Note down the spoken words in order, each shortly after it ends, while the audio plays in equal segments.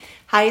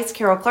Hi, it's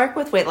Carol Clark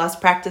with Weight Loss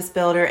Practice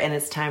Builder, and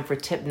it's time for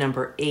tip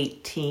number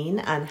 18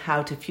 on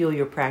how to fuel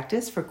your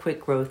practice for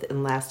quick growth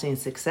and lasting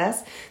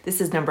success.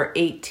 This is number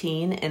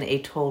 18 and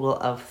a total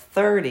of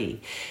 30.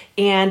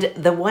 And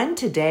the one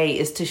today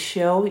is to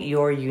show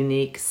your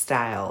unique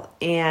style.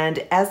 And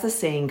as the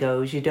saying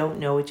goes, you don't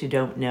know what you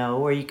don't know,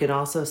 or you can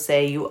also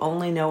say you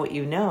only know what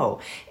you know.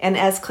 And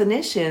as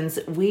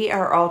clinicians, we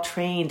are all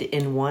trained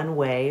in one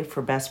way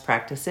for best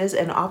practices,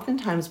 and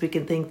oftentimes we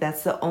can think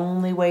that's the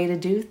only way to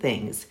do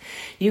things.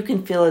 You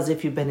can feel as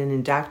if you've been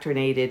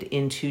indoctrinated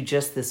into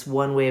just this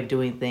one way of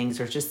doing things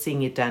or just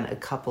seeing it done a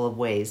couple of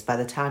ways. By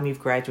the time you've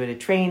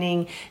graduated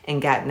training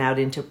and gotten out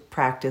into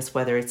practice,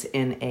 whether it's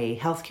in a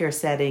healthcare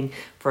setting,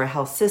 for a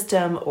health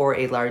system or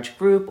a large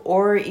group,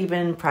 or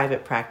even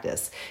private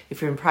practice.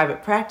 If you're in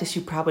private practice,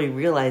 you probably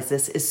realize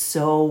this is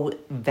so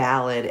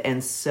valid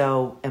and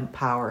so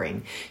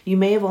empowering. You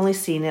may have only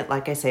seen it,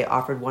 like I say,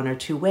 offered one or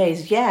two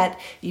ways, yet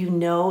you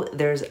know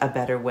there's a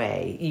better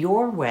way,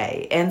 your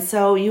way. And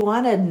so you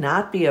want to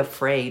not be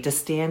afraid to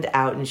stand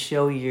out and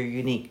show your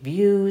unique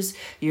views,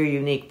 your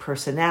unique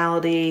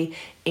personality,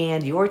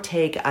 and your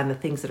take on the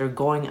things that are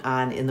going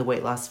on in the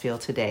weight loss field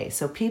today.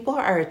 So people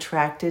are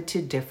attracted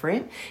to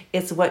different.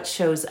 It's what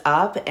shows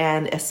up,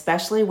 and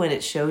especially when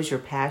it shows your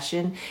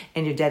passion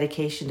and your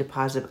dedication to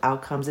positive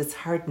outcomes, it's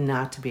hard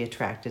not to be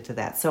attracted to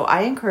that. So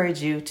I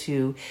encourage you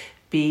to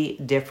be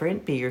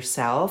different, be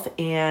yourself,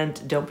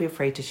 and don't be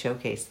afraid to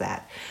showcase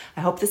that.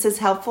 I hope this is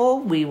helpful.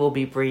 We will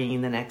be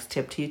bringing the next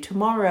tip to you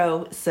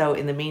tomorrow. So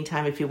in the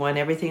meantime, if you want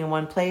everything in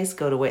one place,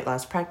 go to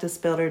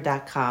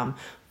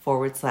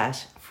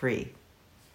weightlosspracticebuilder.com/free.